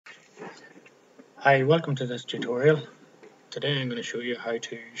Hi, welcome to this tutorial. Today I'm going to show you how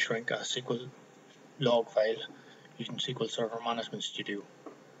to shrink a SQL log file using SQL Server Management Studio.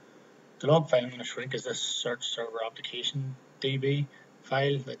 The log file I'm going to shrink is this search server application DB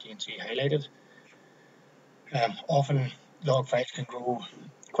file that you can see highlighted. Often log files can grow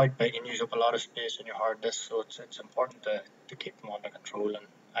quite big and use up a lot of space on your hard disk, so it's important to keep them under control, and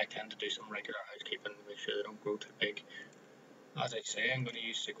I tend to do some regular housekeeping to make sure they don't grow too big. As I say, I'm going to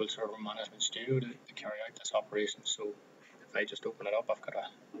use SQL Server Management Studio to carry out this operation. So if I just open it up, I've got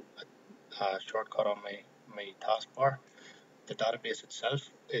a shortcut on my taskbar. The database itself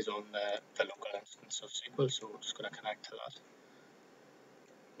is on the local instance of SQL, so I'm just going to connect to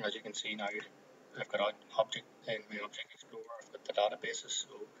that. As you can see now, I've got an object in my Object Explorer. I've got the databases, so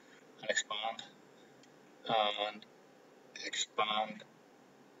I'll expand and expand,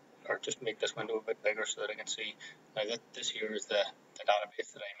 or just make this window a bit bigger so that I can see. Now this here is the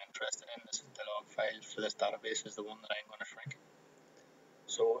database that I'm interested in. This is the log file for this database is the one that I'm going to shrink.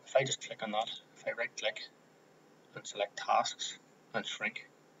 So if I just click on that, if I right click and select tasks and shrink,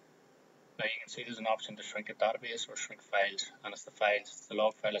 now you can see there's an option to shrink a database or shrink files, and it's the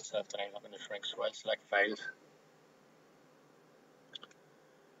log file itself that I'm looking to shrink, so I'll select files.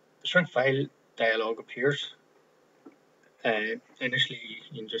 The shrink file dialog appears. Initially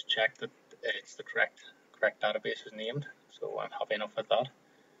you can just check that it's the correct database is named, so I'm happy enough with that.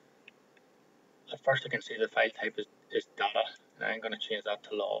 At first I can see the file type is data, and I'm going to change that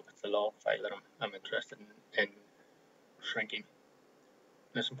to log. It's the log file that I'm interested in shrinking.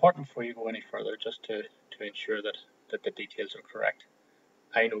 And it's important before you go any further just to ensure that the details are correct.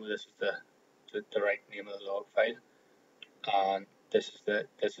 I know this is the right name of the log file, and this is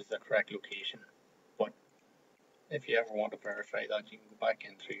the correct location. But if you ever want to verify that, you can go back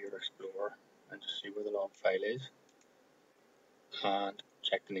in through your Explorer and just see where the log file is and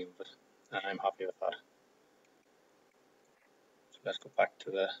check the name of it, and I'm happy with that. So let's go back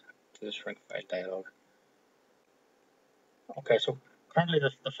to the shrink file dialog. Okay, so currently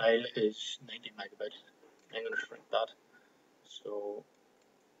the file is 90 megabytes. I'm going to shrink that. So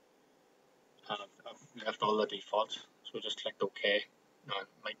I've left all the defaults, so just click OK. Now it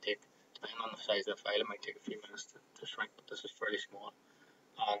might take, depending on the size of the file, it might take a few minutes to shrink, but this is fairly small.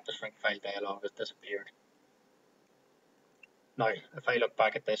 And the shrink file dialog has disappeared. Now, if I look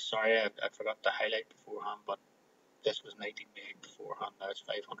back at this, sorry, I forgot to highlight beforehand, but this was 90 meg beforehand. Now it's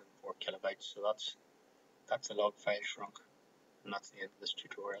 504 kilobytes, so that's the log file shrunk, and that's the end of this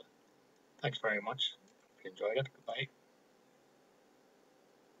tutorial. Thanks very much. If you enjoyed it, goodbye.